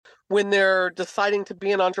when they're deciding to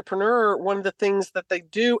be an entrepreneur, one of the things that they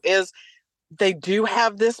do is they do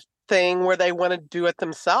have this thing where they want to do it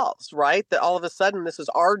themselves, right? That all of a sudden, this is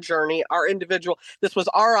our journey, our individual, this was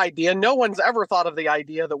our idea. No one's ever thought of the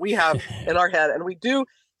idea that we have in our head. And we do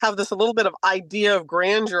have this a little bit of idea of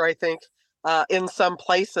grandeur, I think, in some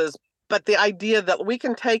places. But the idea that we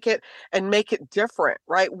can take it and make it different,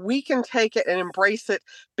 right? We can take it and embrace it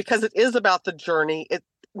because it is about the journey.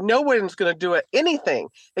 No one's going to do it anything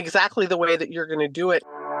exactly the way that you're going to do it.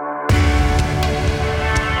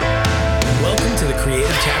 Welcome to the Creative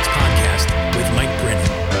Chats Podcast with Mike Brennan.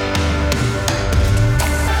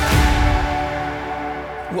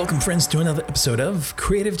 Welcome, friends, to another episode of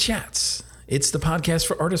Creative Chats. It's the podcast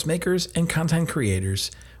for artists, makers, and content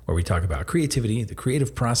creators where we talk about creativity, the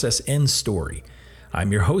creative process, and story.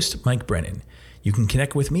 I'm your host, Mike Brennan. You can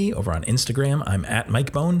connect with me over on Instagram. I'm at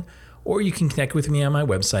MikeBone, or you can connect with me on my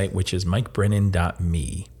website, which is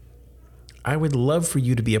mikebrennan.me. I would love for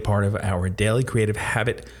you to be a part of our Daily Creative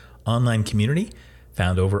Habit online community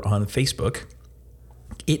found over on Facebook.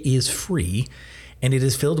 It is free and it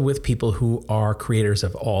is filled with people who are creators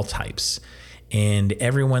of all types. And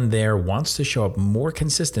everyone there wants to show up more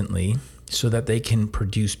consistently so that they can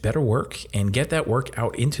produce better work and get that work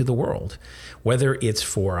out into the world. Whether it's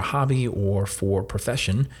for a hobby or for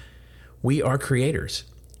profession, we are creators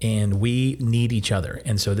and we need each other.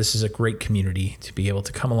 And so this is a great community to be able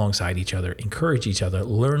to come alongside each other, encourage each other,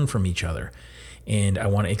 learn from each other. And I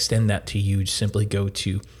want to extend that to you. Simply go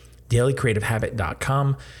to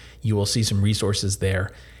dailycreativehabit.com. You will see some resources there,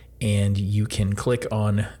 and you can click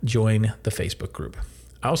on join the Facebook group.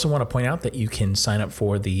 I also want to point out that you can sign up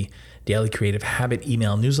for the Daily Creative Habit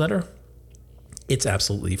email newsletter. It's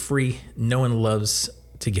absolutely free. No one loves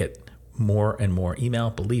to get more and more email.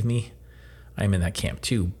 Believe me, I'm in that camp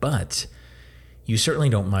too, but you certainly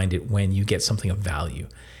don't mind it when you get something of value.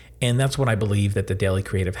 And that's what I believe that the Daily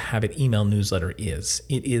Creative Habit email newsletter is.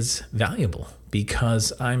 It is valuable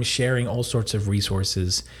because I'm sharing all sorts of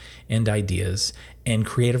resources and ideas and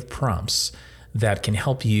creative prompts that can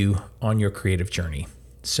help you on your creative journey.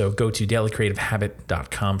 So go to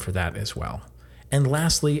dailycreativehabit.com for that as well. And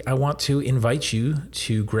lastly, I want to invite you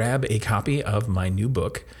to grab a copy of my new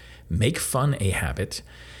book, Make Fun a Habit.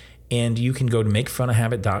 And you can go to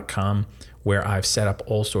makefunahabit.com where I've set up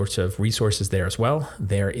all sorts of resources there as well.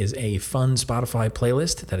 There is a fun Spotify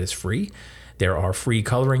playlist that is free. There are free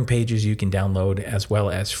coloring pages you can download, as well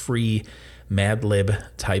as free Mad Lib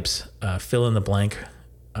types, fill in the blank.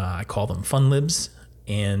 I call them Fun Libs.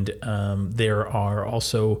 And there are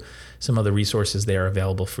also some other resources there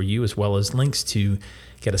available for you, as well as links to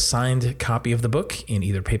get a signed copy of the book in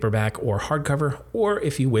either paperback or hardcover, or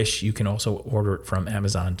if you wish, you can also order it from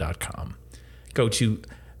Amazon.com. Go to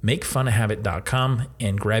makefunahabit.com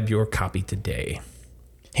and grab your copy today.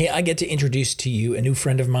 Hey, I get to introduce to you a new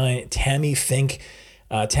friend of mine, Tammy Fink.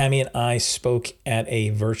 Tammy and I spoke at a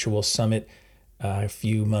virtual summit a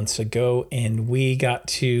few months ago, and we got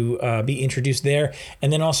to be introduced there,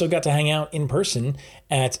 and then also got to hang out in person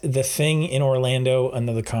at the Thing in Orlando,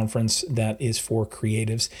 another conference that is for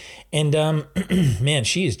creatives. And man,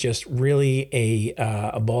 she is just really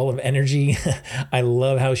a ball of energy. I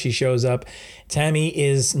love how she shows up. Tammy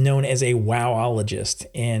is known as a wowologist,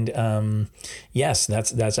 and yes,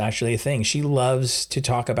 that's actually a thing. She loves to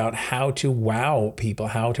talk about how to wow people,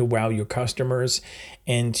 how to wow your customers,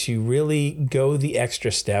 and to really go the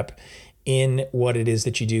extra step in what it is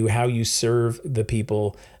that you do, how you serve the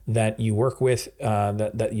people that you work with,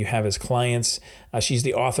 that you have as clients. She's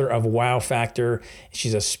the author of Wow Factor.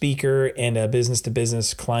 She's a speaker and a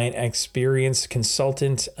business-to-business client experience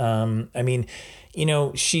consultant. I mean, you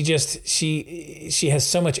know, she has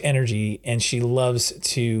so much energy, and she loves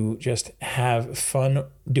to just have fun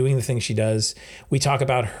doing the things she does. We talk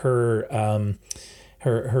about her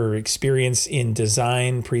experience in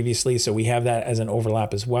design previously, so we have that as an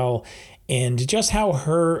overlap as well, and just how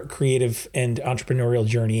her creative and entrepreneurial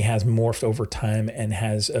journey has morphed over time and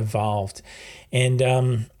has evolved.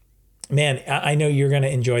 And man, I know you're going to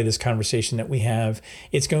enjoy this conversation that we have.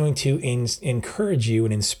 It's going to encourage you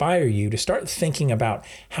and inspire you to start thinking about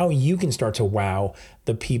how you can start to wow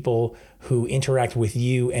the people who interact with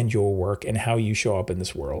you and your work and how you show up in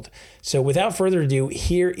this world. So without further ado,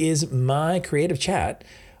 here is my creative chat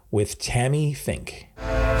with Tammy Fink.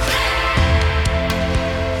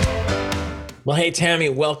 Well, hey, Tammy,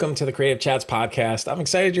 welcome to the Creative Chats podcast. I'm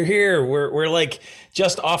excited you're here. We're like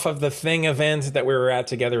just off of the Thing event that we were at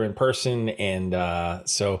together in person. And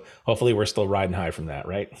so hopefully we're still riding high from that,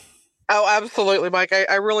 right? Oh, absolutely, Mike.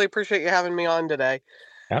 I really appreciate you having me on today.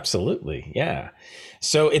 Absolutely. Yeah.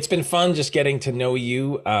 So it's been fun just getting to know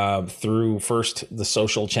you through first the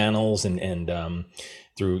social channels and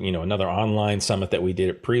through, another online summit that we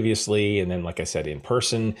did previously. And then, like I said, in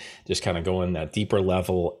person, just kind of going that deeper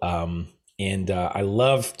level. And I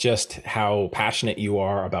love just how passionate you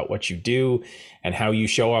are about what you do and how you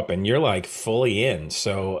show up, and you're like fully in.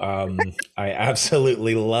 So I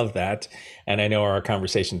absolutely love that. And I know our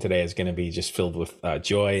conversation today is going to be just filled with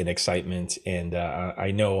joy and excitement. And I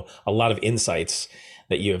know a lot of insights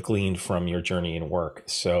that you have gleaned from your journey and work.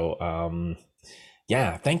 So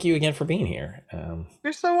yeah, thank you again for being here.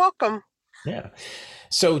 You're so welcome. Yeah.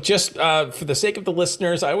 So just for the sake of the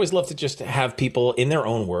listeners, I always love to just have people in their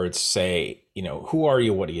own words say, who are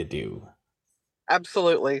you? What do you do?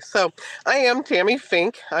 Absolutely. So I am Tammy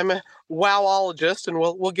Fink. I'm a wowologist, and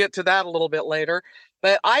we'll get to that a little bit later.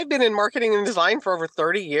 But I've been in marketing and design for over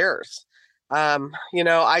 30 years.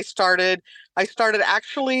 I started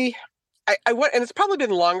actually. I went, and it's probably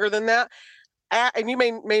been longer than that. And you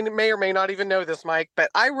may or may not even know this, Mike, but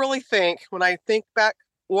I really think when I think back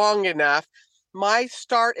long enough, my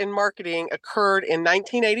start in marketing occurred in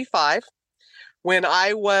 1985 when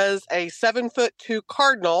I was a 7'2"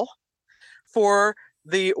 Cardinal for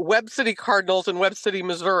the Webb City Cardinals in Webb City,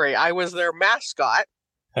 Missouri. I was their mascot.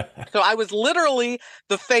 So I was literally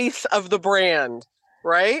the face of the brand,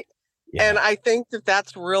 right? And Yeah. I think that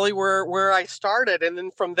that's really where I started. And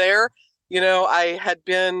then from there, I had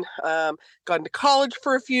been gone to college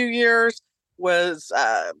for a few years, was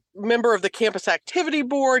a member of the campus activity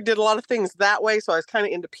board, did a lot of things that way. So I was kind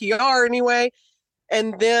of into PR anyway.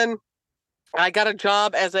 And then I got a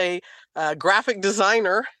job as a graphic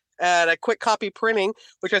designer at a quick copy printing,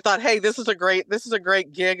 which I thought, hey, this is a great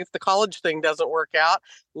gig if the college thing doesn't work out.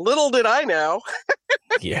 Little did I know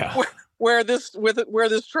Yeah. where this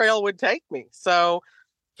trail would take me. So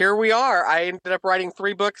here we are. I ended up writing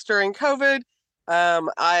 3 books during COVID.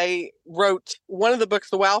 I wrote one of the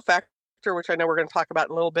books, The Wow Factor, which I know we're going to talk about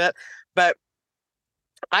in a little bit, but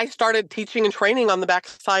I started teaching and training on the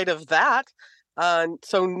backside of that.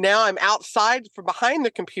 So now I'm outside from behind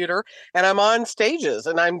the computer, and I'm on stages,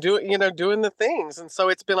 and I'm doing the things. And so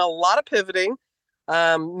it's been a lot of pivoting.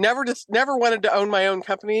 Never wanted to own my own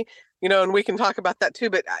company, and we can talk about that too.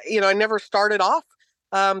 But I never started off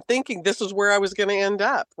thinking this is where I was going to end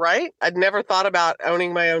up. Right? I'd never thought about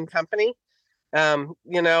owning my own company. And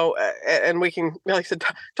we can, like I said,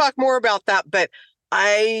 talk more about that. But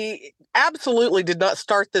I absolutely did not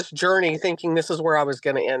start this journey thinking this is where I was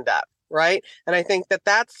going to end up. Right. And I think that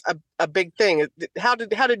that's a big thing. How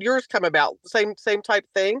did yours come about? Same type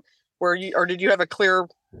thing or did you have a clear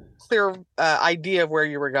idea of where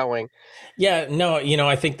you were going? Yeah, no,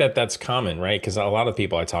 I think that that's common, right? Because a lot of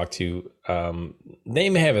people I talk to, they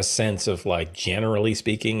may have a sense of like, generally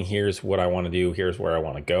speaking, here's what I want to do, here's where I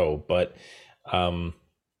want to go. But um,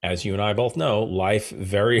 as you and I both know, life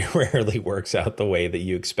very rarely works out the way that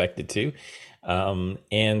you expect it to.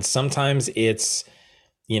 And sometimes it's,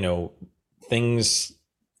 you know, things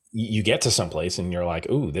you get to someplace and you're like,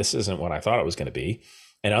 ooh, this isn't what I thought it was going to be.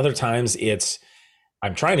 And other times it's,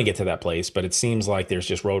 I'm trying to get to that place, but it seems like there's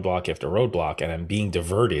just roadblock after roadblock, and I'm being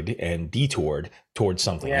diverted and detoured towards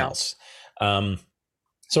something Yeah, else. Um,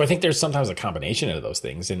 so I think there's sometimes a combination of those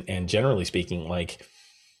things, and generally speaking, like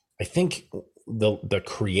I think the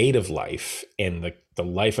creative life and the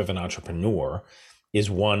life of an entrepreneur is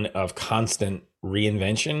one of constant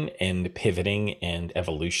reinvention and pivoting and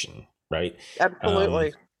evolution, right? Um,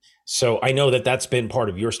 absolutely. so I know that that's been part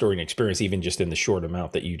of your story and experience, even just in the short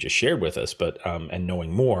amount that you just shared with us. But and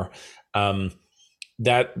knowing more, um,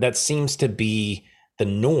 that seems to be the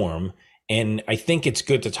norm. And I think it's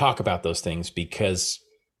good to talk about those things because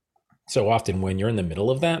so often when you're in the middle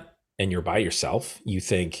of that and you're by yourself, you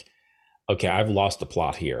think, okay, I've lost the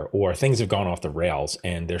plot here, or things have gone off the rails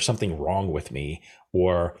and there's something wrong with me,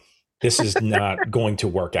 or this is not going to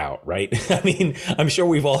work out, right? I mean, I'm sure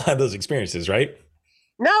we've all had those experiences, right?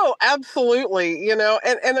 No, absolutely. And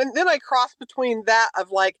then I cross between that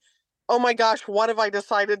of like, oh my gosh, what have I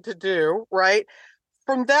decided to do? Right.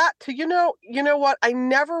 From that to you know what, I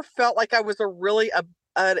never felt like I was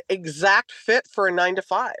an exact fit for a 9 to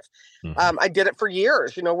 5. Hmm. I did it for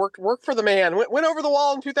years, worked for the man, went over the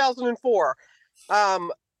wall in 2004.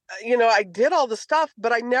 I did all the stuff,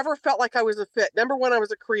 but I never felt like I was a fit. Number one, I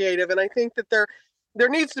was a creative, and I think that there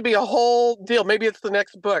needs to be a whole deal. Maybe it's the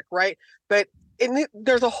next book, right? But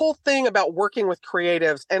there's a whole thing about working with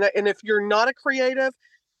creatives, and if you're not a creative,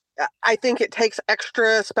 I think it takes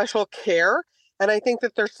extra special care. And I think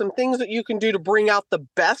that there's some things that you can do to bring out the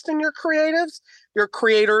best in your creators,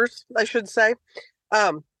 I should say.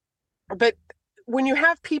 But when you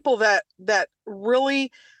have people that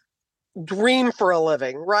really dream for a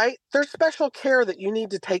living, right? There's special care that you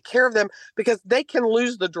need to take care of them because they can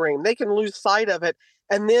lose the dream. They can lose sight of it.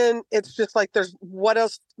 And then it's just like, there's what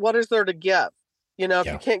else? What is there to give? If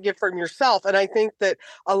you Yeah. can't give from yourself. And I think that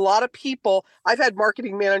a lot of people, I've had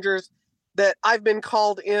marketing managers that I've been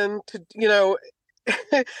called in to,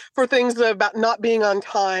 for things about not being on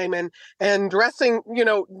time and dressing,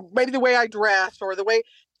 maybe the way I dress or the way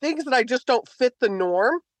things that I just don't fit the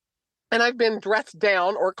norm, and I've been dressed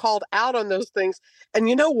down or called out on those things. And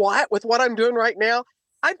you know what? With what I'm doing right now,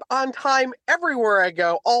 I'm on time everywhere I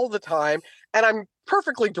go all the time, and I'm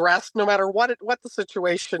perfectly dressed no matter what the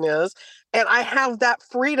situation is. And I have that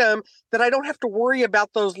freedom that I don't have to worry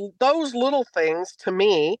about those little things to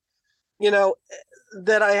me, you know,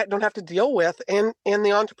 that I don't have to deal with in the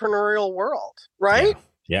entrepreneurial world, right?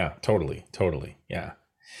 Yeah. Yeah. Totally. Totally. Yeah.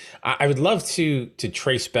 I would love to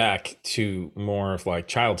trace back to more of like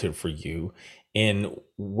childhood for you. And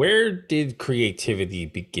where did creativity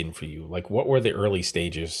begin for you? Like, what were the early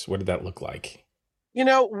stages? What did that look like?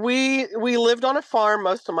 We lived on a farm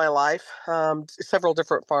most of my life, several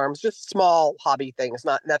different farms, just small hobby things,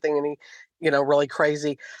 nothing any, really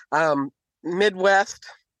crazy. Um, Midwest,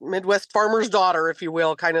 Midwest farmer's daughter, if you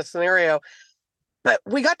will, kind of scenario. But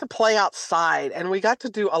we got to play outside and we got to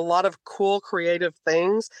do a lot of cool creative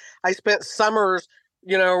things. I spent summers,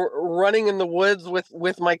 running in the woods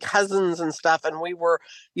with my cousins and stuff, and we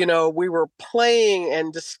were playing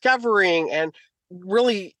and discovering and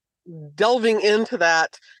really delving into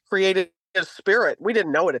that creative spirit. We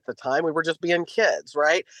didn't know it at the time. We were just being kids,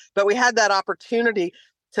 right? But we had that opportunity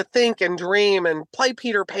to think and dream and play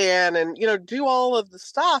Peter Pan and do all of the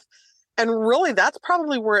stuff. And really that's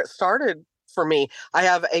probably where it started for me. I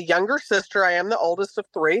have a younger sister. I am the oldest of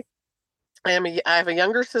three. I have a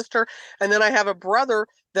younger sister, and then I have a brother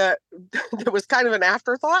that that was kind of an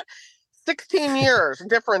afterthought. 16 years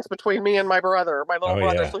difference between me and my brother, my little Oh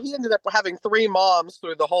brother. yeah. So he ended up having three moms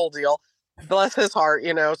through the whole deal. Bless his heart,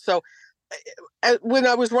 So when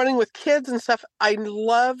I was running with kids and stuff, I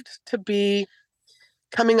loved to be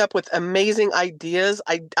coming up with amazing ideas.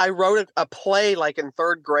 I wrote a play like in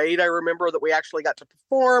third grade. I remember that we actually got to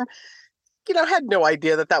perform. Had no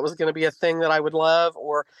idea that that was going to be a thing that I would love,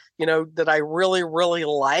 or that I really, really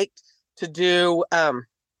liked to do.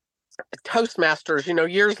 Toastmasters,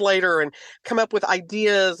 years later, and come up with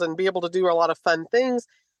ideas and be able to do a lot of fun things.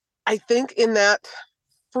 I think in that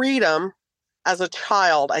freedom as a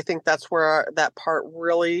child, I think that's where that part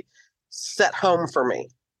really set home for me.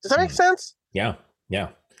 Does that make Mm. sense? Yeah. Yeah.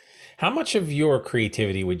 How much of your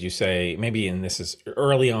creativity would you say, maybe, and this is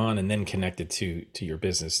early on and then connected to your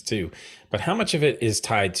business too, but how much of it is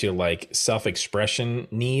tied to like self-expression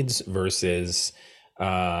needs versus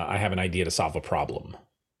I have an idea to solve a problem?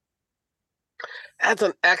 That's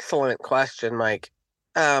an excellent question, Mike.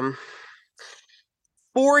 Um,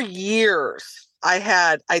 for years,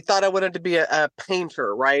 I thought I wanted to be a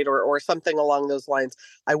painter, right? Or something along those lines.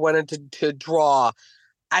 I wanted to draw.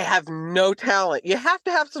 I have no talent. You have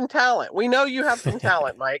to have some talent. We know you have some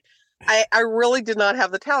talent, Mike. I really did not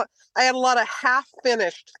have the talent. I had a lot of half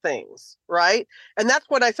finished things, right? And that's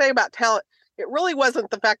what I say about talent. It really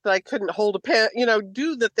wasn't the fact that I couldn't hold a pen,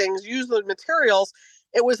 do the things, use the materials.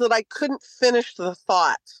 It was that I couldn't finish the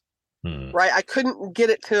thought, Hmm. right? I couldn't get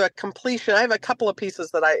it to a completion. I have a couple of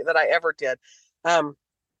pieces that I ever did. Um,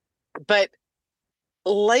 but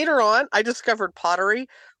later on, I discovered pottery,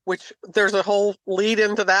 which there's a whole lead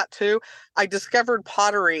into that too. I discovered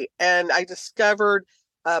pottery and I discovered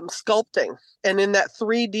sculpting. And in that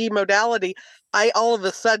 3D modality, I all of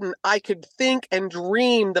a sudden I could think and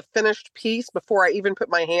dream the finished piece before I even put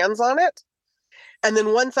my hands on it. And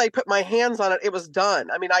then once I put my hands on it, it was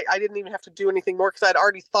done. I mean, I didn't even have to do anything more because I'd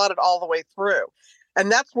already thought it all the way through.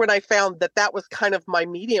 And that's when I found that that was kind of my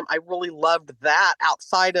medium. I really loved that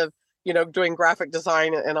outside of, doing graphic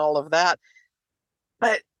design and all of that.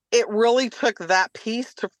 But it really took that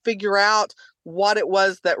piece to figure out what it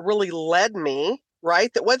was that really led me,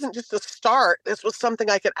 right? That wasn't just a start. This was something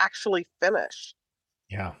I could actually finish.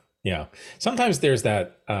 Yeah. Yeah. Sometimes there's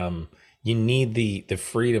that you need the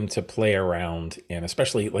freedom to play around and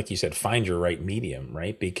especially like you said, find your right medium,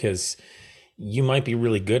 right? Because you might be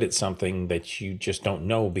really good at something that you just don't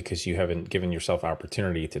know because you haven't given yourself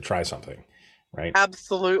opportunity to try something, right?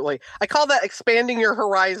 Absolutely. I call that expanding your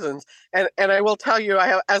horizons. And I will tell you,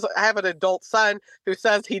 I have an adult son who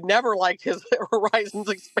says he never liked his horizons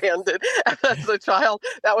expanded as a child.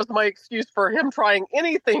 That was my excuse for him trying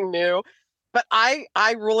anything new. But I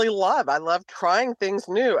love trying things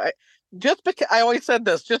new. Just because I always said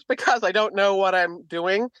this, just because I don't know what I'm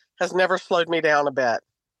doing has never slowed me down a bit.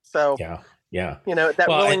 So Yeah. Yeah. that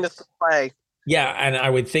Well, willingness to play. yeah, and I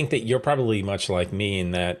would think that you're probably much like me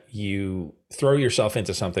in that you throw yourself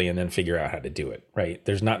into something and then figure out how to do it, right?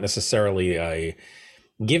 There's not necessarily a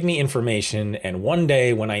give me information, and one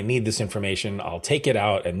day when I need this information, I'll take it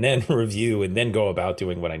out and then review and then go about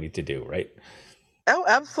doing what I need to do, right? Oh,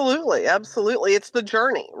 absolutely, absolutely. It's the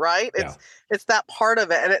journey, right? Yeah. It's that part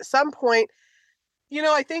of it. And at some point,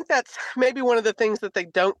 I think that's maybe one of the things that they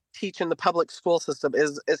don't teach in the public school system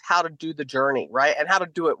is how to do the journey, right? And how to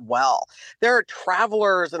do it well. There are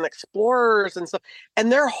travelers and explorers and stuff,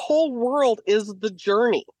 and their whole world is the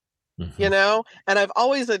journey, Hmm. And I've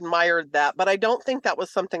always admired that, but I don't think that was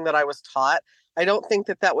something that I was taught. I don't think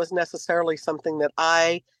that that was necessarily something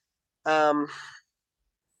um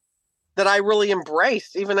that I really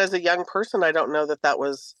embraced even as a young person. I don't know that that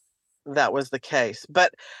was the case.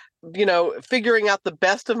 But figuring out the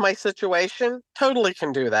best of my situation, totally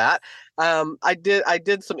can do that. I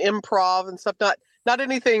did some improv and stuff, not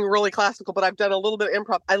anything really classical, but I've done a little bit of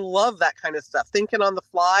improv. I love that kind of stuff. Thinking on the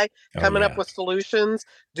fly, Oh coming up yeah. with solutions,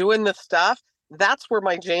 doing the stuff. That's where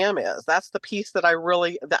my jam is. That's the piece that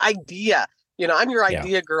the idea. I'm your Yeah.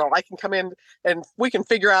 idea girl. I can come in and we can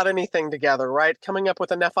figure out anything together, right? Coming up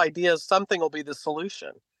with enough ideas, something will be the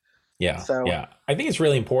solution. Yeah. So, Yeah. I think it's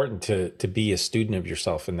really important to be a student of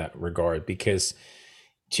yourself in that regard, because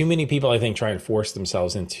too many people, I think, try and force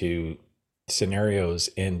themselves into scenarios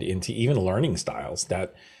and into even learning styles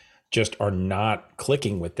that just are not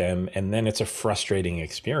clicking with them. And then it's a frustrating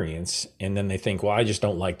experience. And then they think, well, I just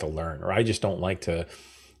don't like to learn, or I just don't like to,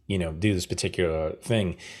 do this particular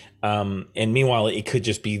thing. And meanwhile, it could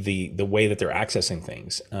just be the way that they're accessing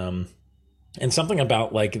things. And something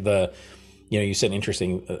about like you said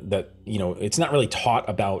interesting that, it's not really taught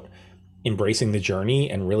about embracing the journey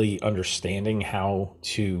and really understanding how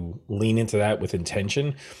to lean into that with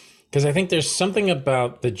intention. Because I think there's something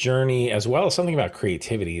about the journey as well as something about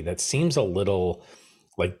creativity that seems a little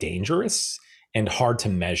like dangerous and hard to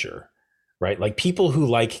measure, right? Like people who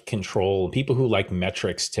like control, people who like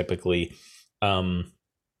metrics typically, um,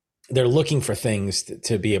 they're looking for things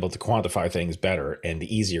to be able to quantify things better and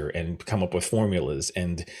easier and come up with formulas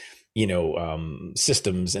and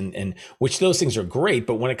systems and which those things are great,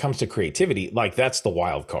 but when it comes to creativity, like that's the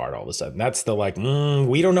wild card. All of a sudden that's the like,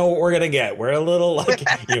 we don't know what we're gonna get, we're a little like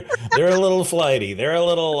they're a little flighty, they're a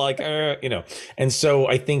little like and so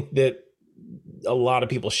I think that a lot of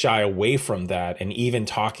people shy away from that and even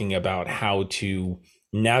talking about how to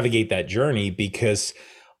navigate that journey, because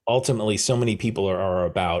ultimately so many people are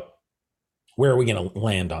about where are we going to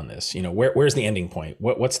land on this? Where's the ending point?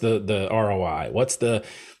 What's the ROI? What's the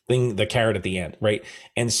thing, the carrot at the end, right?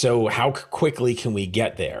 And so how quickly can we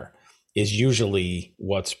get there is usually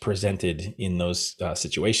what's presented in those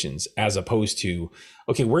situations, as opposed to,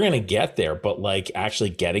 okay, we're going to get there, but like actually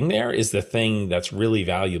getting there is the thing that's really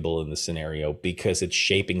valuable in the scenario, because it's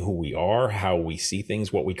shaping who we are, how we see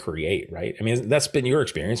things, what we create, right? I mean, that's been your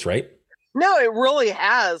experience, right? no, it really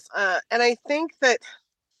has. And I think that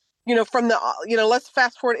from let's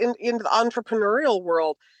fast forward into the entrepreneurial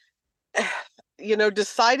world.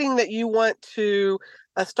 Deciding that you want to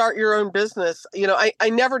start your own business. I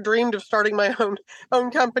never dreamed of starting my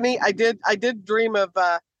own company. I did dream of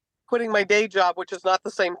quitting my day job, which is not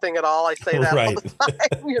the same thing at all. I say that all Right. the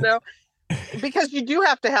time. Because you do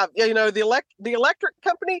have to have the electric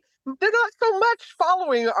company. They're not so much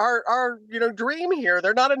following our dream here.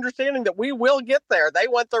 They're not understanding that we will get there. They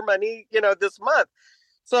want their money this month.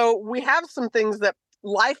 So we have some things that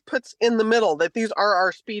life puts in the middle, that these are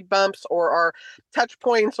our speed bumps or our touch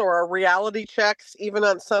points or our reality checks, even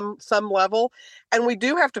on some level. And we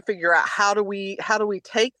do have to figure out how do we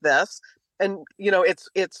take this. And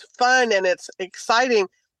it's fun and it's exciting,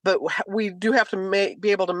 but we do have to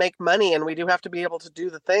be able to make money, and we do have to be able to do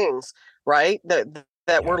the things right that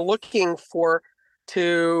Yeah. we're looking for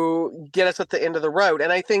to get us at the end of the road.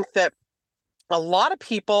 And I think that a lot of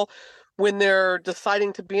people, when they're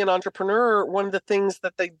deciding to be an entrepreneur, one of the things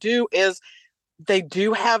that they do is they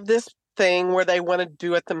do have this thing where they want to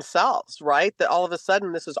do it themselves, right? That all of a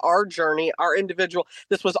sudden this is our journey, our individual,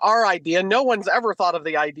 this was our idea. No one's ever thought of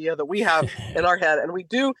the idea that we have in our head. And we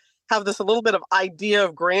do have this a little bit of idea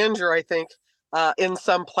of grandeur, I think, in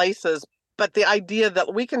some places. But the idea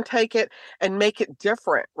that we can take it and make it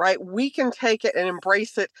different, right? We can take it and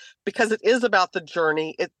embrace it because it is about the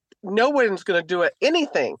journey. No one's going to do it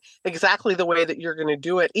anything exactly the way that you're going to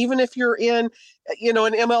do it, even if you're in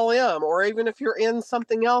an MLM, or even if you're in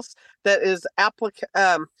something else that is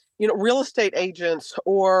real estate agents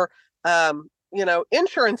or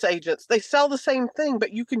insurance agents. They sell the same thing,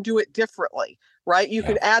 but you can do it differently, right? You Yeah.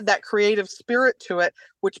 can add that creative spirit to it,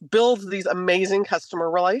 which builds these amazing customer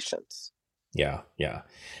relations. Yeah. Yeah.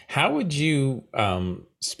 How would you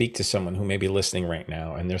speak to someone who may be listening right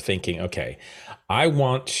now and they're thinking, okay, I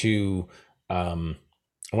want to, um,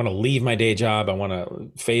 I want to leave my day job. I want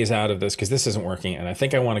to phase out of this because this isn't working. And I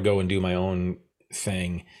think I want to go and do my own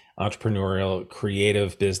thing, entrepreneurial,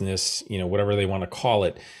 creative business, whatever they want to call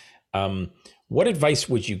it. Um, what advice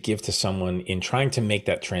would you give to someone in trying to make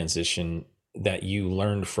that transition that you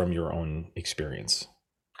learned from your own experience?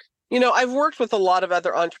 I've worked with a lot of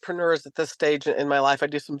other entrepreneurs at this stage in my life. I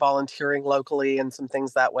do some volunteering locally and some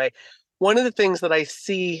things that way. One of the things that I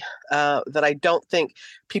see that I don't think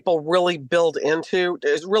people really build into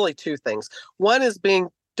is really two things. One is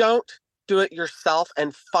don't do it yourself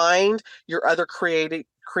and find your other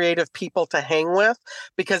creative people to hang with,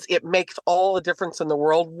 because it makes all the difference in the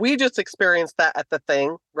world. We just experienced that at the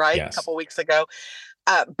thing, right? A Yes. couple weeks ago,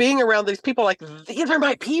 being around these people, like, these are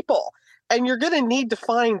my people, and you're going to need to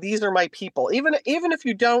find these are my people, even if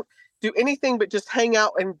you don't do anything but just hang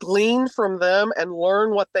out and glean from them and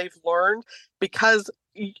learn what they've learned, because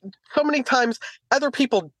so many times other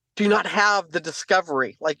people do not have the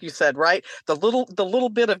discovery, like you said, right? The little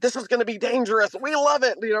bit of, this is going to be dangerous, we love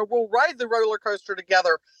it, we'll ride the roller coaster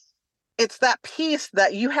together. It's that piece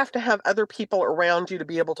that you have to have other people around you to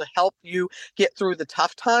be able to help you get through the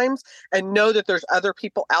tough times, and know that there's other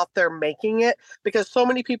people out there making it, because so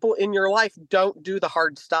many people in your life don't do the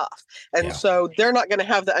hard stuff. And Yeah. so they're not going to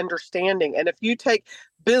have the understanding. And if you take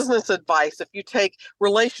business advice, if you take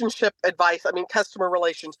relationship advice, I mean, customer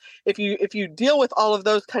relations, if you deal with all of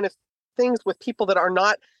those kind of things with people that are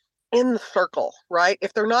not in the circle, right?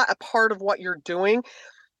 If they're not a part of what you're doing,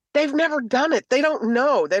 they've never done it. They don't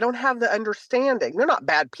know. They don't have the understanding. They're not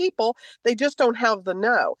bad people. They just don't have the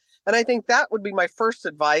know. And I think that would be my first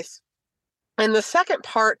advice. And the second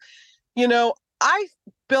part, you know, I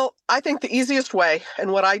I think the easiest way,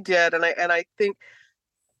 and what I did, and I think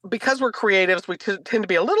because we're creatives, we tend to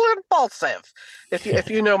be a little impulsive, if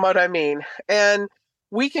you know what I mean. And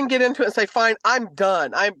we can get into it and say, fine, I'm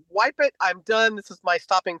done. I wipe it. I'm done. This is my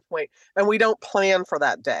stopping point. And we don't plan for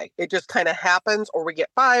that day. It just kind of happens, or we get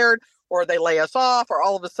fired, or they lay us off, or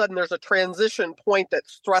all of a sudden there's a transition point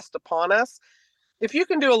that's thrust upon us. If you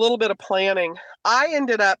can do a little bit of planning, I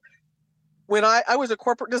ended up, when I was a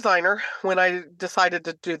corporate designer when I decided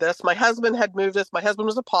to do this. My husband had moved us. My husband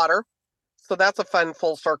was a potter. So that's a fun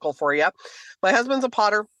full circle for you. My husband's a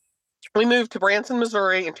potter. We moved to Branson,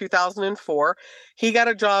 Missouri in 2004. He got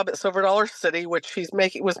a job at Silver Dollar City, which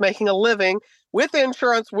was making a living with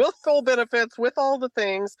insurance, with full benefits, with all the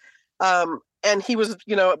things. And he was,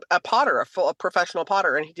 a potter, a professional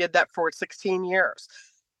potter, and he did that for 16 years.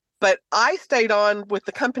 But I stayed on with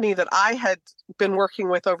the company that I had been working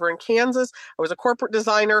with over in Kansas. I was a corporate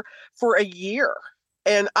designer for a year.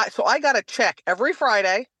 And so I got a check every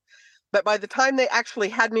Friday. But by the time they actually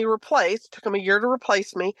had me replaced, it took them a year to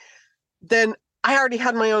replace me, then I already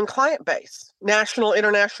had my own client base, national,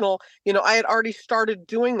 international. I had already started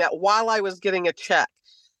doing that while I was getting a check.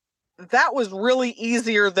 That was really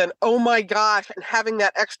easier than, oh my gosh, and having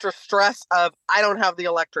that extra stress of, I don't have the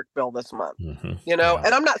electric bill this month. Mm-hmm. Yeah.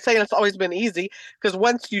 And I'm not saying it's always been easy, because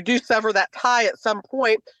once you do sever that tie at some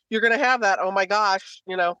point, you're going to have that, oh my gosh,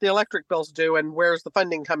 the electric bill's due, and where's the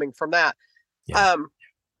funding coming from that? Yeah.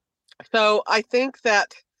 So I think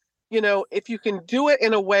that, if you can do it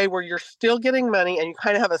in a way where you're still getting money and you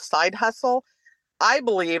kind of have a side hustle, I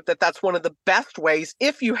believe that that's one of the best ways,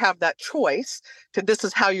 if you have that choice, to, this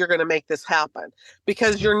is how you're going to make this happen,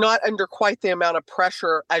 because you're not under quite the amount of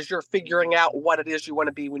pressure as you're figuring out what it is you want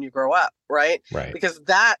to be when you grow up, right? Right. Because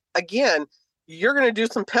that, again, you're going to do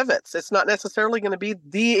some pivots. It's not necessarily going to be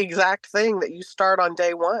the exact thing that you start on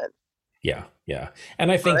day one. Yeah. Yeah.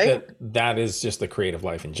 And I think Right? that is just the creative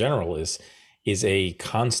life in general is a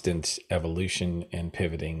constant evolution and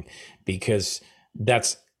pivoting, because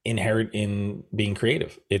that's inherent in being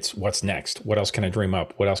creative. It's what's next. What else can I dream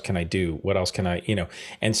up? What else can I do? What else can I,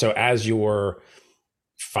 and so as you're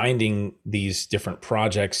finding these different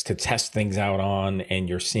projects to test things out on, and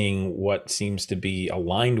you're seeing what seems to be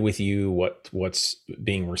aligned with you, what's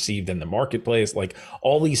being received in the marketplace, like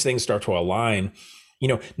all these things start to align.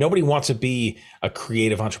 Nobody wants to be a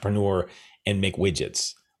creative entrepreneur and make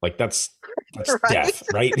widgets. Like that's Right? death,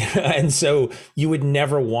 right? And so you would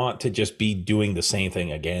never want to just be doing the same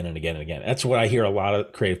thing again and again and again. That's what I hear a lot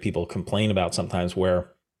of creative people complain about sometimes,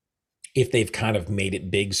 where if they've kind of made it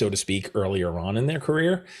big, so to speak, earlier on in their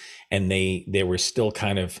career, and they were still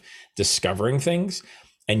kind of discovering things,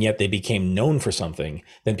 and yet they became known for something,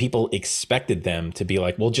 then people expected them to be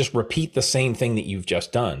like, well, just repeat the same thing that you've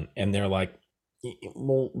just done. And they're like,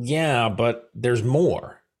 well, yeah, but there's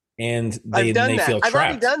more. And I've done they that. feel I've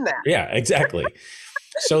already trapped. done that. Yeah, exactly.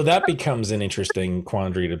 So that becomes an interesting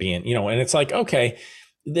quandary to be in, and it's like, okay,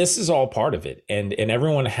 this is all part of it. And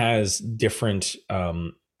everyone has different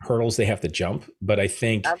hurdles they have to jump. But I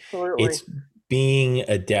think Absolutely. it's being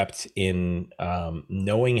adept in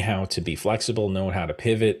knowing how to be flexible, know how to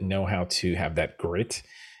pivot, know how to have that grit,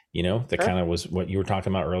 that Sure. kind of was what you were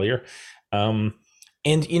talking about earlier. Um,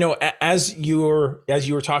 and, as you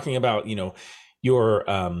were talking about,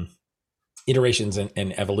 your iterations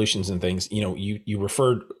and evolutions and things, you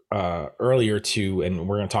referred earlier to, and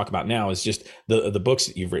we're going to talk about now, is just the books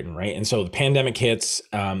that you've written, right? And so the pandemic hits,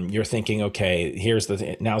 you're thinking,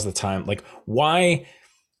 okay, now's the time. Like, why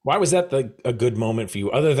was that a good moment for you,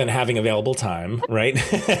 other than having available time, right?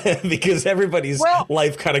 Because everybody's Well,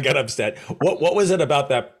 life kind of got upset. What was it about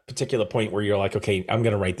that particular point where you're like, okay, I'm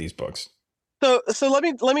going to write these books? so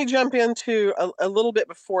let me jump into a little bit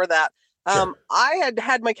before that. Sure. I had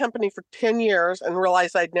had my company for 10 years and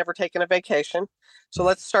realized I'd never taken a vacation. So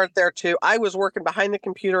let's start there too. I was working behind the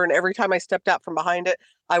computer, and every time I stepped out from behind it,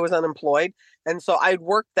 I was unemployed. And so I'd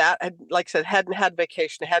worked that, like I said, hadn't had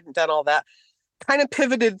vacation, hadn't done all that. Kind of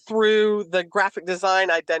pivoted through the graphic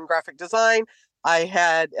design. I'd done graphic design. I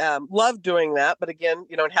had loved doing that, but again,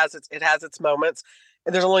 it has its moments,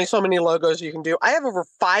 and there's only so many logos you can do. I have over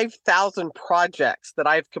 5,000 projects that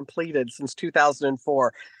I've completed since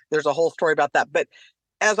 2004. There's a whole story about that, but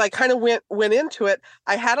as I kind of went into it,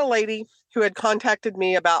 I had a lady who had contacted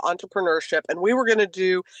me about entrepreneurship, and we were going to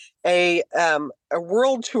do a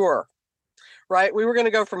world tour. Right, we were going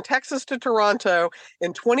to go from Texas to Toronto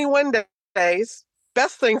in 21 days.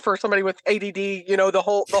 Best thing for somebody with ADD, the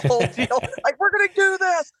whole deal. Like, we're going to do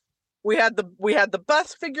this. We had the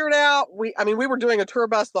bus figured out. We were doing a tour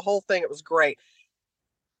bus, the whole thing. It was great.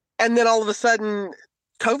 And then all of a sudden,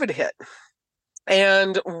 COVID hit,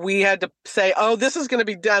 and we had to say, "Oh, this is going to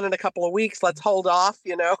be done in a couple of weeks. Let's hold off."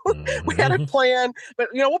 We had a Mm-hmm. plan, but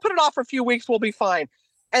we'll put it off for a few weeks. We'll be fine.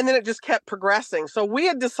 And then it just kept progressing. So we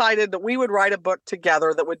had decided that we would write a book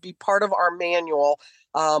together that would be part of our manual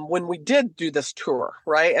when we did do this tour,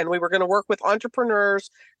 right? And we were going to work with entrepreneurs,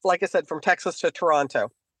 like I said, from Texas to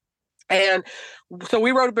Toronto. And so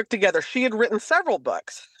we wrote a book together. She had written several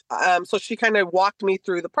books. So she kind of walked me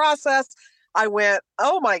through the process. I went,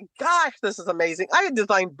 oh my gosh, this is amazing. I had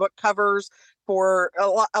designed book covers for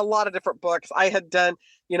a lot of different books. I had done,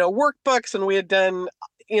 workbooks, and we had done,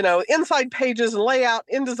 inside pages and layout,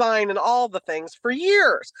 InDesign, and all the things for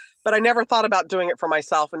years. But I never thought about doing it for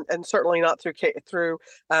myself, and certainly not through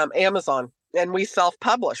Amazon. And we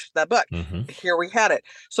self-published that book. Mm-hmm. Here we had it.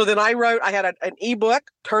 So then I had an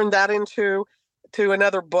ebook, turned that into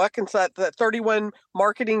another book, and so the 31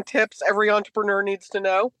 marketing tips every entrepreneur needs to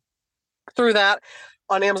know, through that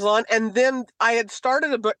on Amazon. And then I had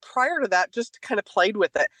started a book prior to that, just kind of played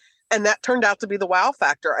with it. And that turned out to be the wow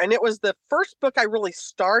factor. And it was the first book I really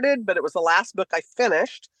started, but it was the last book I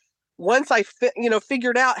finished. Once I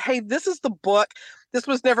figured out, hey, this is the book. This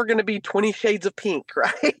was never going to be 20 Shades of Pink,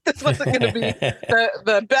 right? This wasn't going to be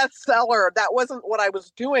the bestseller. That wasn't what I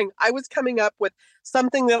was doing. I was coming up with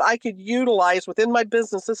something that I could utilize within my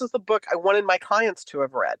business. This is the book I wanted my clients to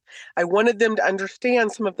have read. I wanted them to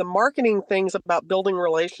understand some of the marketing things about building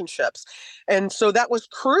relationships. And so that was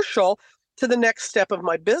crucial to the next step of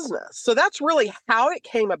my business. So that's really how it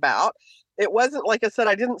came about. It wasn't, like I said,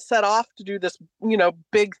 I didn't set off to do this,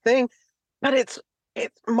 big thing, but it's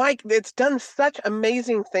Mike, it's done such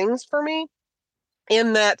amazing things for me,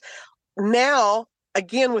 in that now,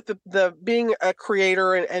 again, with the being a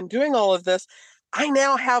creator and doing all of this, I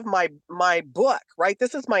now have my book, right?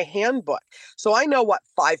 This is my handbook. So I know what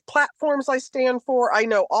 5 platforms I stand for. I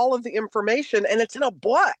know all of the information, and it's in a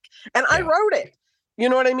book, and I Yeah. wrote it. You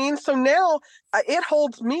know what I mean? So now it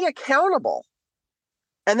holds me accountable.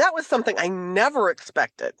 And that was something I never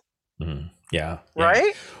expected, Mm-hmm. Yeah. Yeah.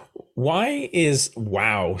 right? Why is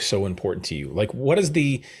wow so important to you? Like, was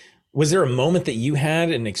there a moment that you had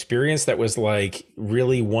an experience that was like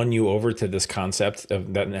really won you over to this concept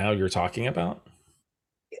of that now you're talking about?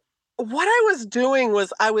 What I was doing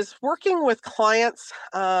was I was working with clients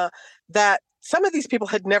that some of these people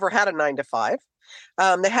had never had a 9 to 5.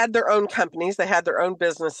 They had their own companies, they had their own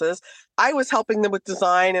businesses. I was helping them with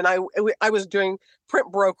design, and I was doing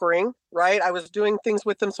print brokering, right? I was doing things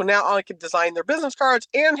with them, so now I could design their business cards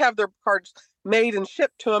and have their cards made and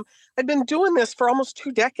shipped to them. I'd been doing this for almost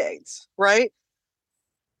 2 decades, right?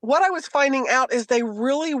 What I was finding out is they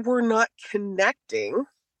really were not connecting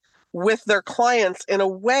with their clients in a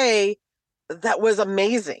way that was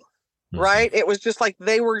amazing. Mm-hmm. Right. It was just like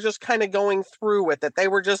they were just kind of going through with it. They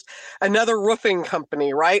were just another roofing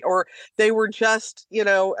company, right? Or they were just,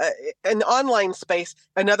 an online space,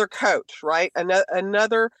 another coach, right?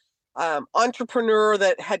 Another entrepreneur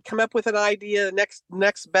that had come up with an idea,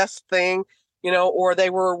 next best thing, or they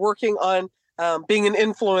were working on being an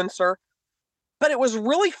influencer, but it was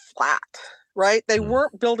really flat, right? They Mm.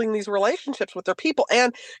 weren't building these relationships with their people.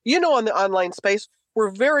 And, in the online space,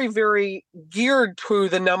 we're very, very geared to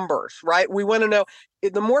the numbers, right? We want to know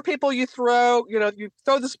the more people you throw, you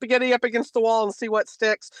throw the spaghetti up against the wall and see what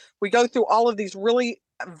sticks. We go through all of these really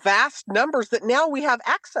vast numbers that now we have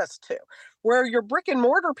access to, where your brick and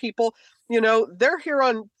mortar people, they're here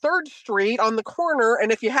on 3rd Street on the corner.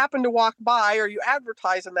 And if you happen to walk by or you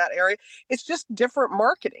advertise in that area, it's just different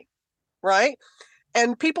marketing, right?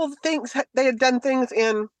 And people think they had done things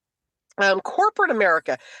in corporate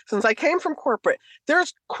America. Since I came from corporate,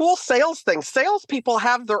 there's cool sales things. Salespeople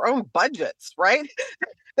have their own budgets, right?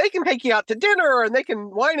 They can take you out to dinner and they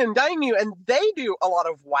can wine and dine you, and they do a lot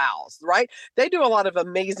of wows, right? They do a lot of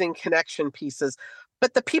amazing connection pieces.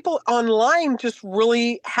 But the people online just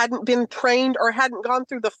really hadn't been trained or hadn't gone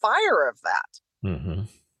through the fire of that. Mm-hmm.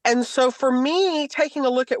 And so for me, taking a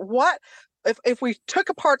look at what if we took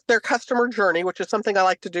apart their customer journey, which is something I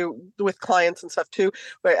like to do with clients and stuff too,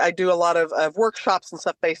 I do a lot of workshops and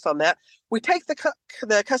stuff based on that. We take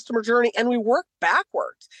the customer journey and we work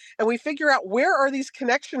backwards and we figure out where are these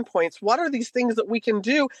connection points? What are these things that we can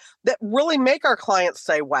do that really make our clients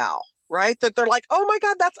say, wow, right? That they're like, oh my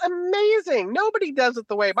God, that's amazing. Nobody does it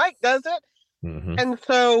the way Mike does it. Mm-hmm. And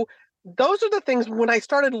so those are the things when I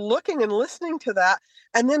started looking and listening to that,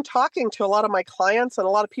 and then talking to a lot of my clients and a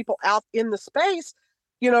lot of people out in the space,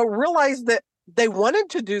 realized that they wanted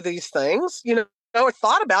to do these things, I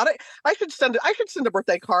thought about it. I should send a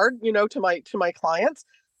birthday card, to my clients.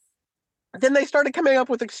 Then they started coming up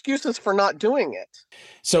with excuses for not doing it.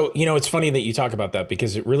 So, it's funny that you talk about that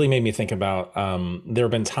because it really made me think about there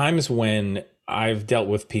have been times when I've dealt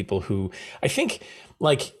with people who I think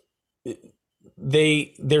like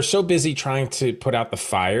they're so busy trying to put out the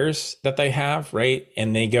fires that they have, right?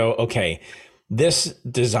 And they go, okay, this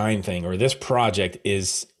design thing or this project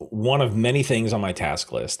is one of many things on my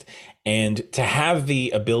task list. And to have the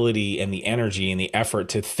ability and the energy and the effort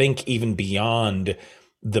to think even beyond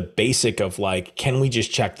the basic of like, can we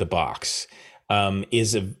just check the box?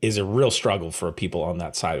 Is a real struggle for people on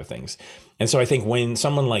that side of things. And so I think when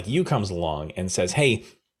someone like you comes along and says, hey,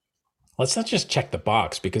 let's not just check the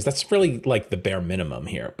box because that's really like the bare minimum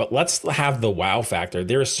here, but let's have the wow factor.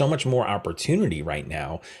 There is so much more opportunity right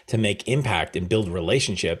now to make impact and build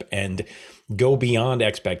relationship and go beyond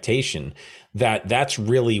expectation. That's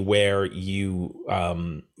really where you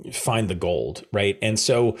find the gold, right? And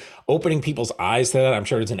so opening people's eyes to that, I'm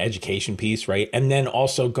sure it's an education piece, right? And then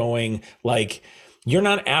also going like, you're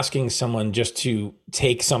not asking someone just to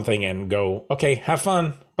take something and go, okay, have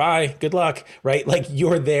fun. Bye. Good luck. Right. Like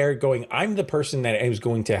you're there going, I'm the person that is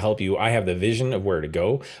going to help you. I have the vision of where to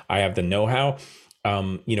go. I have the know-how.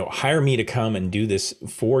 Hire me to come and do this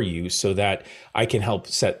for you so that I can help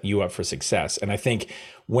set you up for success. And I think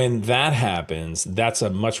when that happens, that's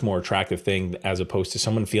a much more attractive thing as opposed to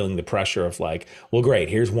someone feeling the pressure of like, well, great,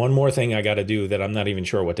 here's one more thing I got to do that I'm not even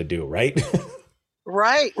sure what to do. Right.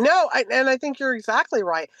 Right. No, and I think you're exactly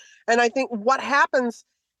right. And I think what happens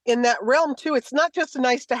in that realm too, it's not just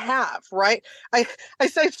nice to have, right? I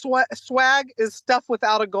say swag is stuff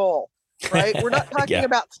without a goal, right? We're not talking Yeah.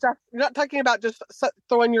 about stuff. We're not talking about just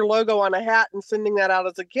throwing your logo on a hat and sending that out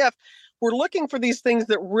as a gift. We're looking for these things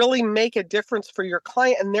that really make a difference for your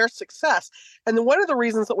client and their success. And then one of the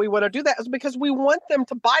reasons that we want to do that is because we want them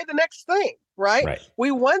to buy the next thing, right? Right.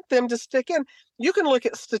 We want them to stick in. You can look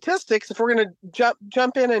at statistics. If we're going to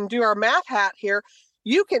jump in and do our math hat here,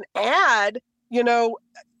 you can add,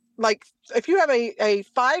 like if you have a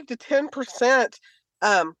 5 to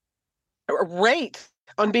 10% rate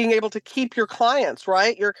on being able to keep your clients,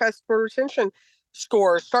 right? Your customer retention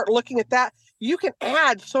scores, start looking at that. You can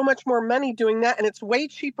add so much more money doing that. And it's way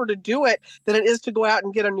cheaper to do it than it is to go out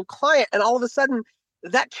and get a new client. And all of a sudden,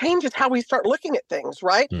 that changes how we start looking at things,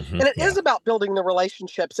 right? Mm-hmm. And it Yeah. is about building the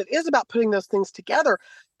relationships. It is about putting those things together.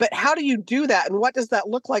 But how do you do that? And what does that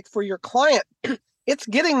look like for your client? It's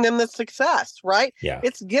getting them the success, right? Yeah.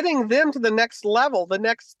 It's getting them to the next level, the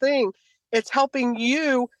next thing. It's helping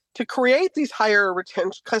you to create these higher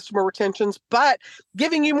customer retentions, but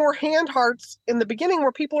giving you more hand hearts in the beginning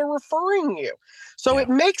where people are referring you. So Yeah. it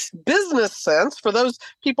makes business sense for those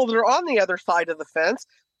people that are on the other side of the fence.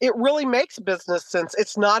 It really makes business sense.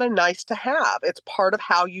 It's not a nice to have. It's part of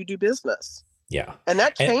how you do business. Yeah. And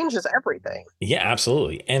that changes everything. Yeah,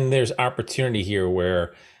 absolutely. And there's opportunity here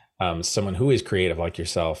where someone who is creative like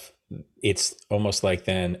yourself it's almost like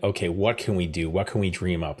then, okay, what can we do? What can we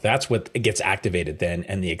dream up? That's what gets activated then.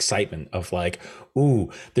 And the excitement of like,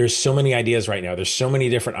 ooh, there's so many ideas right now. There's so many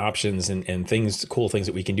different options and things, cool things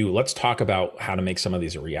that we can do. Let's talk about how to make some of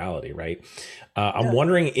these a reality, right? I'm Yeah.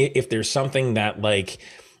 wondering if there's something that like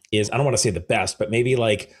is, I don't want to say the best, but maybe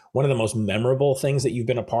like one of the most memorable things that you've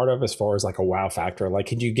been a part of as far as like a wow factor. Like,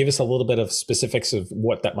 could you give us a little bit of specifics of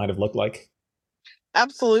what that might have looked like?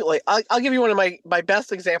 Absolutely. I'll give you one of my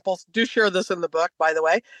best examples. Do share this in the book, by the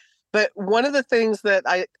way. But one of the things that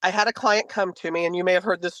I had a client come to me, and you may have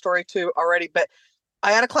heard this story too already, but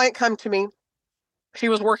I had a client come to me. She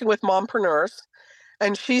was working with mompreneurs,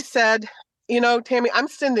 and she said, Tammy, I'm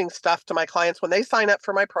sending stuff to my clients when they sign up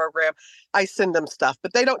for my program. I send them stuff,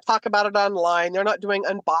 but they don't talk about it online. They're not doing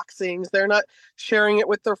unboxings. They're not sharing it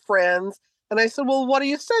with their friends. And I said, well, what are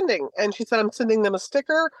you sending? And she said, I'm sending them a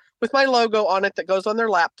sticker with my logo on it that goes on their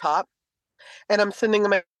laptop. And I'm sending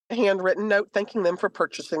them a handwritten note thanking them for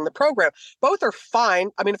purchasing the program. Both are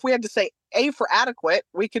fine. I mean, if we had to say A for adequate,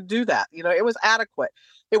 we could do that. It was adequate.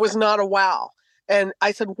 It was not a wow. And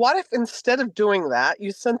I said, what if instead of doing that,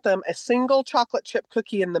 you sent them a single chocolate chip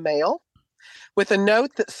cookie in the mail with a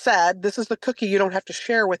note that said, this is the cookie you don't have to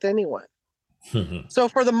share with anyone. So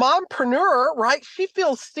for the mompreneur, right, she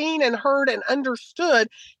feels seen and heard and understood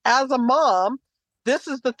as a mom. This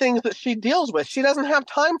is the things that she deals with. She doesn't have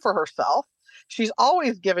time for herself. She's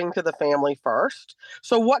always giving to the family first.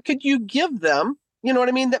 So what could you give them? You know what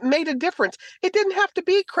I mean? That made a difference. It didn't have to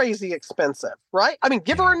be crazy expensive, right? I mean,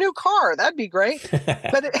 give her Yeah. a new car. That'd be great.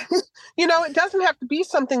 But, it doesn't have to be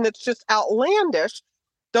something that's just outlandish.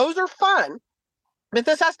 Those are fun. But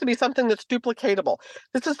this has to be something that's duplicatable.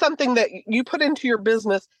 This is something that you put into your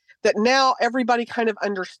business that now everybody kind of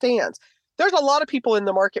understands. There's a lot of people in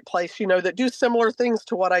the marketplace, that do similar things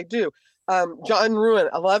to what I do. John Ruin,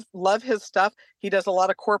 I love his stuff. He does a lot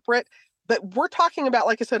of corporate, but we're talking about,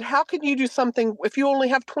 like I said, how can you do something if you only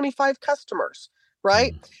have 25 customers,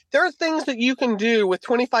 right? Mm. There are things that you can do with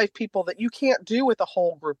 25 people that you can't do with a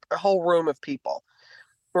whole group, a whole room of people,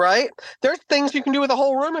 right? There's things you can do with a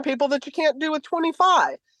whole room of people that you can't do with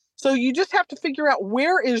 25. So you just have to figure out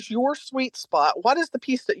where is your sweet spot? What is the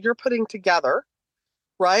piece that you're putting together,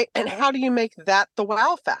 right? And how do you make that the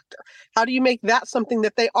wow factor? How do you make that something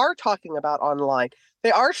that they are talking about online?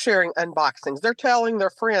 They are sharing unboxings. They're telling their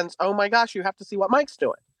friends, oh my gosh, you have to see what Mike's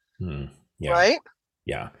doing, Mm. Yeah. right?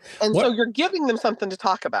 Yeah. And so What you're giving them something to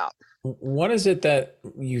talk about. What is it that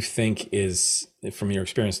you think is, from your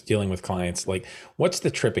experience dealing with clients, like what's the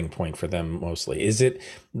tripping point for them mostly? Is it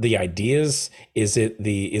the ideas? Is it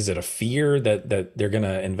a fear that they're going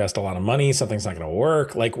to invest a lot of money, something's not going to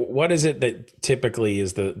work? Like what is it that typically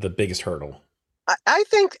is the biggest hurdle? I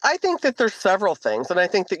think that there's several things, and I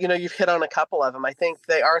think that you've hit on a couple of them. I think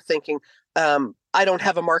they are thinking, I don't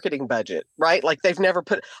have a marketing budget, right? Like they've never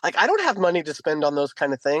put, like I don't have money to spend on those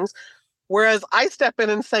kind of things. Whereas I step in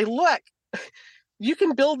and say, look, you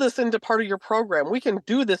can build this into part of your program. We can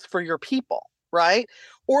do this for your people, right?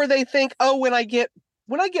 Or they think, oh, when I get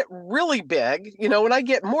really big, when I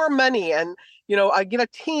get more money and I get a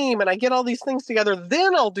team and I get all these things together,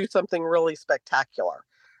 then I'll do something really spectacular,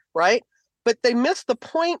 right? But they miss the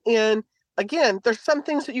point in, again, there's some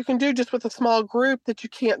things that you can do just with a small group that you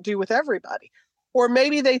can't do with everybody. Or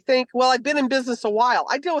maybe they think, well, I've been in business a while.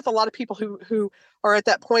 I deal with a lot of people who are at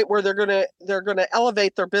that point where they're gonna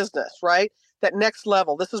elevate their business, right? That next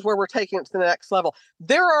level. This is where we're taking it to the next level.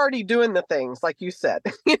 They're already doing the things, like you said.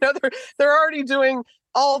 They're already doing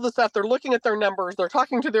all the stuff. They're looking at their numbers. They're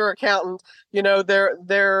talking to their accountant. Their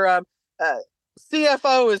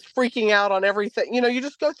CFO is freaking out on everything. You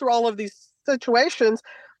just go through all of these situations,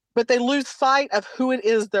 but they lose sight of who it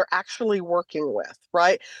is they're actually working with,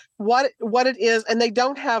 right? What it is, and they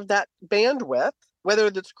don't have that bandwidth, whether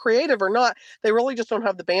it's creative or not. They really just don't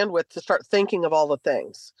have the bandwidth to start thinking of all the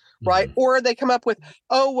things, right? Mhm. Or they come up with,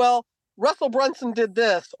 oh well, Russell Brunson did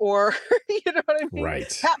this, or you know what I mean?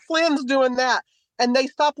 Right. Pat Flynn's doing that. And they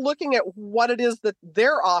stop looking at what it is that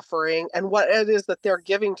they're offering and what it is that they're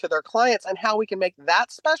giving to their clients and how we can make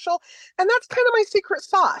that special. And that's kind of my secret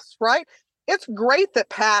sauce, right? It's great that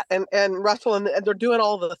Pat and Russell and they're doing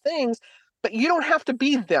all the things, but you don't have to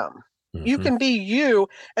be them. You Hmm. can be you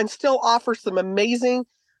and still offer some amazing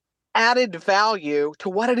added value to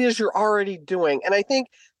what it is you're already doing. And I think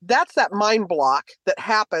that's that mind block that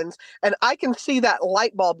happens. And I can see that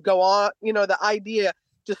light bulb go on, the idea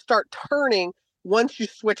just start turning once you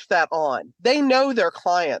switch that on. They know their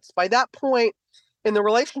clients. By that point in the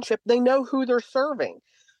relationship, they know who they're serving.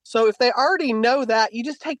 So if they already know that, you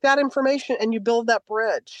just take that information and you build that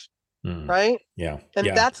bridge, Mm. right? Yeah. And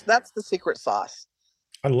Yeah. that's the secret sauce.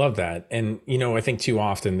 I love that. And, you know, I think too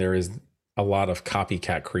often there is a lot of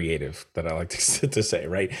copycat creative that I like to say,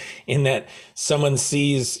 right? In that someone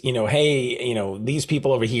sees, you know, hey, you know, these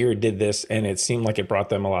people over here did this and it seemed like it brought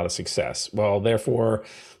them a lot of success. Well, therefore,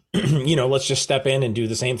 you know, let's just step in and do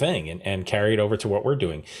the same thing and carry it over to what we're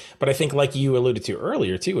doing. But I think, like you alluded to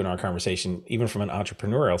earlier, too, in our conversation, even from an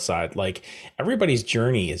entrepreneurial side, like everybody's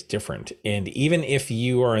journey is different. And even if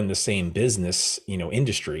you are in the same business, you know,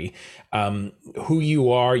 industry, who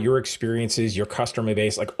you are, your experiences, your customer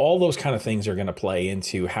base, like all those kind of things are going to play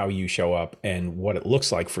into how you show up and what it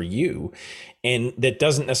looks like for you. And that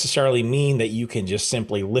doesn't necessarily mean that you can just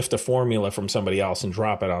simply lift a formula from somebody else and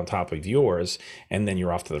drop it on top of yours, and then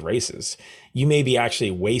you're off to the races. You may be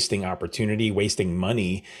actually wasting opportunity, wasting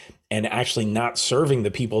money, and actually not serving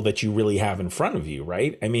the people that you really have in front of you,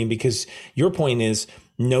 right? I mean, because your point is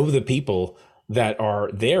know the people that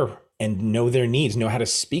are there and know their needs, know how to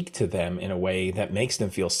speak to them in a way that makes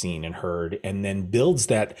them feel seen and heard, and then builds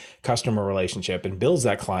that customer relationship and builds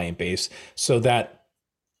that client base so that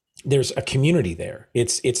there's a community there.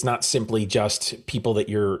 It's not simply just people that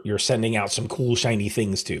you're sending out some cool shiny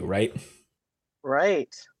things to, right?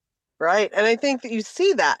 Right. Right. And I think that you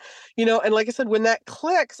see that, you know, and like I said, when that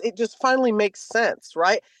clicks, it just finally makes sense,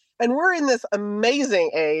 right? And we're in this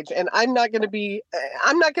amazing age, and I'm not going to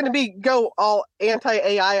be go all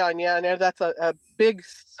anti-AI on you. I know that's a big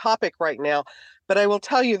topic right now, but I will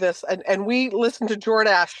tell you this, and we listened to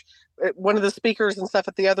Jordash, one of the speakers and stuff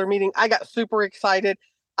at the other meeting. I got super excited.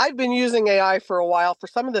 I've been using AI for a while for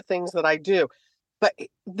some of the things that I do, but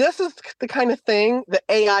this is the kind of thing that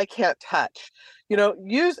AI can't touch. You know,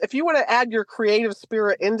 use if you want to add your creative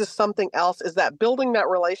spirit into something else, is that building that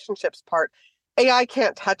relationships part. AI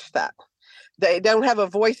can't touch that. They don't have a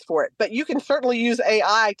voice for it, but you can certainly use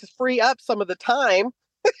AI to free up some of the time,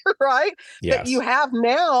 right? That you Yes. have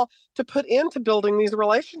now to put into building these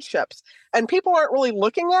relationships. And people aren't really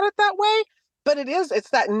looking at it that way, but it's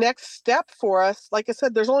that next step for us. Like I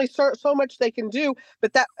said, there's only so much they can do,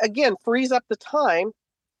 but that again frees up the time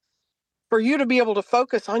for you to be able to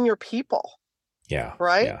focus on your people, Yeah.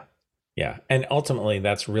 right? Yeah. Yeah. And ultimately,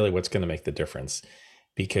 that's really what's going to make the difference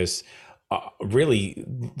because really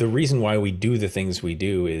the reason why we do the things we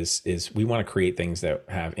do is we want to create things that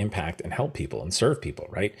have impact and help people and serve people,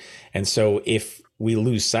 right? And so if we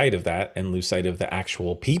lose sight of that and lose sight of the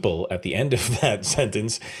actual people at the end of that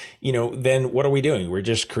sentence, you know, then what are we doing? We're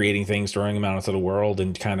just creating things, throwing them out into the world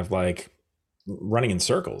and kind of like running in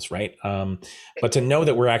circles, right? But to know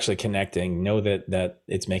that we're actually connecting, know that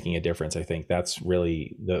it's making a difference, I think that's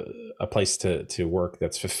really a place to work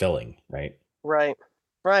that's fulfilling, right? Right.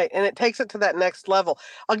 Right. And it takes it to that next level.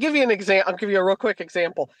 I'll give you an example. I'll give you a real quick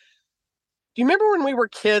example. Do you remember when we were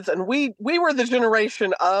kids and we were the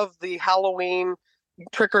generation of the Halloween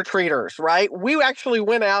trick or treaters, right? We actually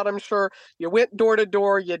went out. I'm sure you went door to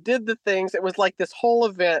door, you did the things. It was like this whole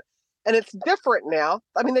event. And it's different now.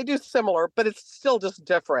 I mean, they do similar, but it's still just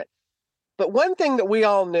different. But one thing that we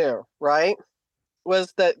all knew, right,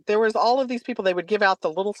 was that there was all of these people, they would give out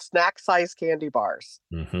the little snack size candy bars,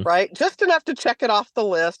 Hmm. right? Just enough to check it off the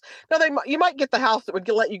list. Now you might get the house that would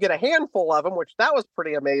let you get a handful of them, which that was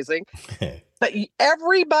pretty amazing. But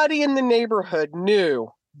everybody in the neighborhood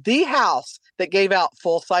knew the house that gave out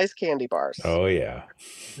full size candy bars. Oh yeah.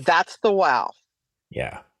 That's the wow.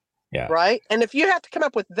 Yeah. Yeah. Right? And if you have to come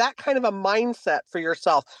up with that kind of a mindset for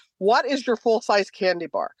yourself, what is your full size candy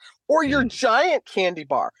bar or your Mm. giant candy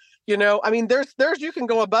bar? You know, I mean, there's you can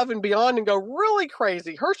go above and beyond and go really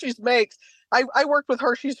crazy. Hershey's makes. I worked with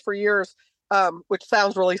Hershey's for years, which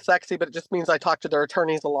sounds really sexy, but it just means I talk to their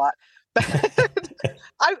attorneys a lot. But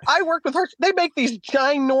I worked with Hershey. They make these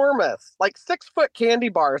ginormous, like 6 foot candy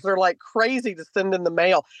bars. They're like crazy to send in the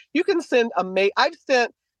mail. You can send I've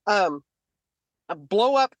sent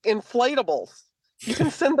blow up inflatables. You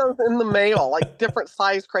can send those in the mail, like different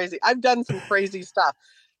size crazy. I've done some crazy stuff.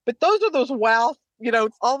 But those are those wow, you know,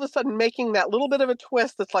 it's all of a sudden making that little bit of a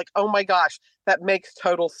twist that's like, oh my gosh, that makes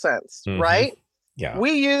total sense, Hmm. right? Yeah.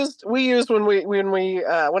 We used when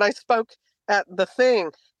I spoke at the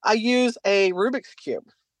thing, I use a Rubik's Cube,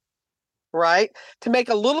 right? To make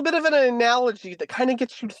a little bit of an analogy that kind of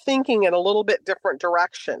gets you thinking in a little bit different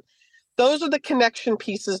direction. Those are the connection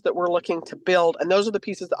pieces that we're looking to build, and those are the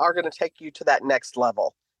pieces that are going to take you to that next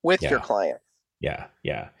level with your Yeah. client, Yeah.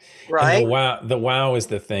 Yeah. And right? the wow is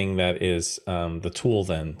the thing that is the tool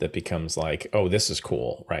then that becomes like, oh, this is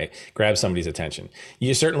cool, right? Grab somebody's attention.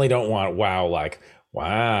 You certainly don't want wow, like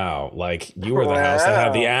you were the house that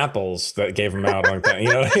had the Wow. apples that gave them out like that. You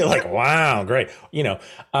know, you're like, wow, great. You don't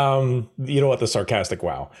want the sarcastic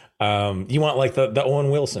wow. You want like the Owen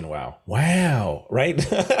Wilson wow. Wow, right?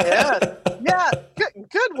 Yes. Yeah.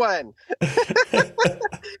 Good good one.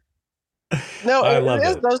 No, I it love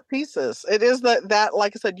is it. those pieces. It is that,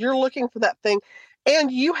 like I said, you're looking for that thing,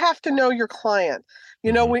 and you have to know your client.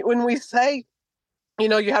 Mm-hmm. When we say,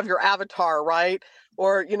 you have your avatar, right?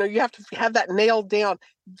 Or, you have to have that nailed down.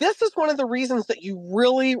 This is one of the reasons that you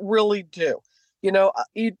really, really do.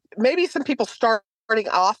 Maybe some people starting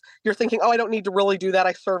off, you're thinking, oh, I don't need to really do that.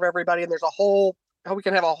 I serve everybody. And we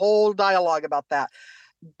can have a whole dialogue about that.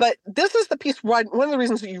 But this is the piece, one of the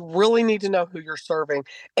reasons that you really need to know who you're serving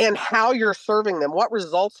and how you're serving them. What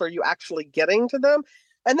results are you actually getting to them?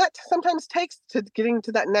 And that sometimes takes to getting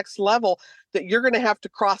to that next level, that you're going to have to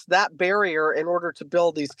cross that barrier in order to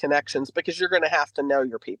build these connections, because you're going to have to know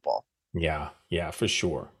your people. Yeah, for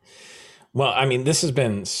sure. Well, I mean, this has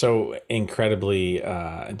been so incredibly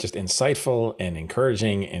just insightful and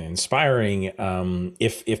encouraging and inspiring.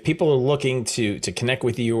 If people are looking to connect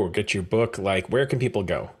with you or get your book, like, where can people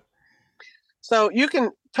go? So you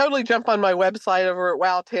can totally jump on my website over at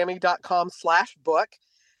wowtammy.com/book.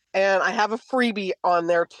 And I have a freebie on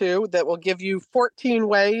there too that will give you 14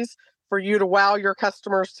 ways for you to wow your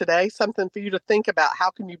customers today. Something for you to think about. How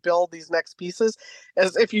can you build these next pieces?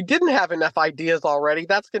 As if you didn't have enough ideas already,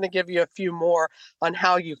 that's going to give you a few more on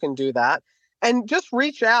how you can do that. And just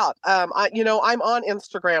reach out. I'm on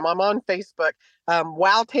Instagram. I'm on Facebook.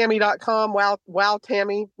 Wowtammy.com. Wow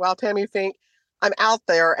Tammy Fink. I'm out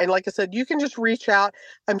there. And like I said, you can just reach out.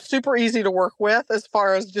 I'm super easy to work with as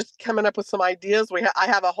far as just coming up with some ideas. I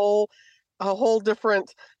have a whole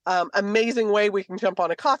different amazing way we can jump on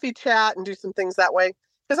a coffee chat and do some things that way,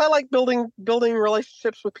 because I like building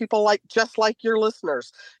relationships with people just like your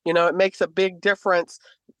listeners. It makes a big difference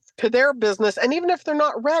to their business, and even if they're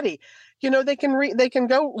not ready, they can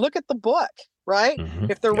go look at the book, right? Mm-hmm.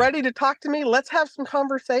 If they're Yeah. ready to talk to me, let's have some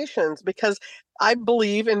conversations, because I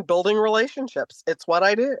believe in building relationships. It's what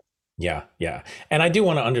I do. Yeah. And I do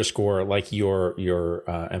want to underscore, like, your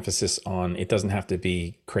emphasis on, it doesn't have to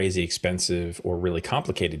be crazy expensive or really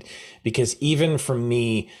complicated, because even for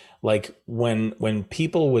me, like, when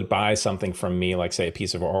people would buy something from me, like say a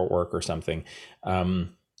piece of artwork or something,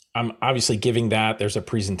 I'm obviously giving that. There's a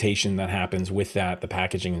presentation that happens with that, the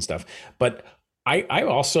packaging and stuff. But I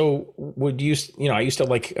also would I used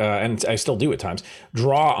to and I still do at times,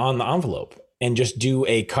 draw on the envelope and just do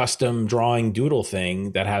a custom drawing doodle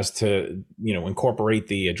thing that has to, incorporate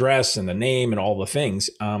the address and the name and all the things.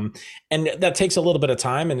 And that takes a little bit of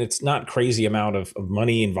time, and it's not crazy amount of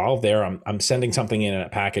money involved there. I'm sending something in a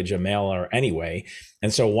package, a mailer anyway.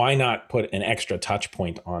 And so why not put an extra touch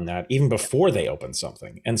point on that even before they open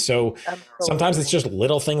something? And so sometimes it's just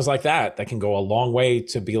little things like that can go a long way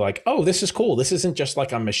to be like, oh, this is cool. This isn't just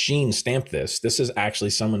like a machine stamped this. This is actually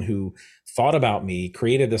someone who thought about me,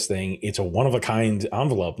 created this thing. It's a one of a kind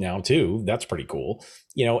envelope now too. That's pretty cool.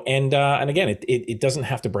 And again, it doesn't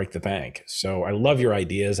have to break the bank. So I love your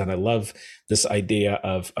ideas, and I love this idea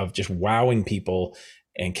of just wowing people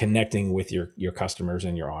and connecting with your customers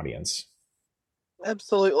and your audience.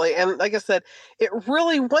 Absolutely. And like I said, it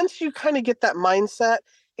really, once you kind of get that mindset,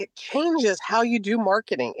 it changes how you do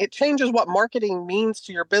marketing. It changes what marketing means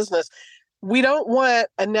to your business. We don't want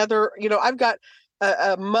another, I've got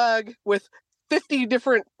a mug with 50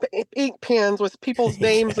 different ink pens with people's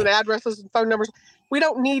names and addresses and phone numbers. We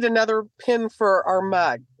don't need another pin for our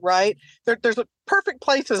mug, right? There's perfect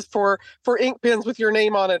places for ink pens with your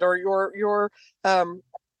name on it, or your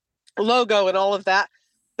logo and all of that.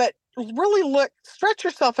 But really stretch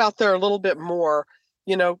yourself out there a little bit more,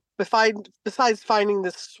 besides finding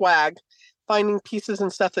this swag, finding pieces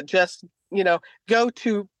and stuff that just, go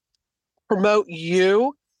to promote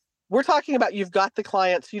you. We're talking about, you've got the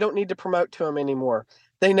clients. You don't need to promote to them anymore.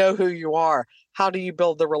 They know who you are. How do you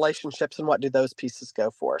build the relationships, and what do those pieces go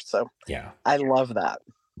for? So Yeah. I love that.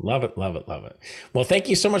 Love it. Well, thank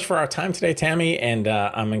you so much for our time today, Tammy. And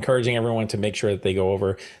I'm encouraging everyone to make sure that they go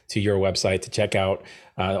over to your website to check out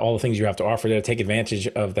all the things you have to offer there, take advantage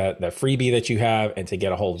of that freebie that you have, and to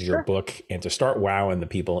get a hold of your book and to start wowing the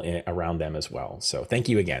people around them as well. So thank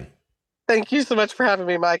you again. Thank you so much for having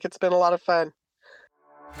me, Mike. It's been a lot of fun.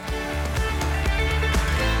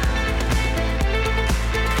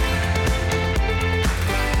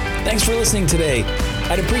 Thanks for listening today.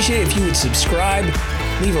 I'd appreciate it if you would subscribe,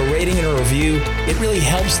 leave a rating and a review. It really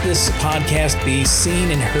helps this podcast be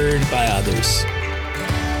seen and heard by others.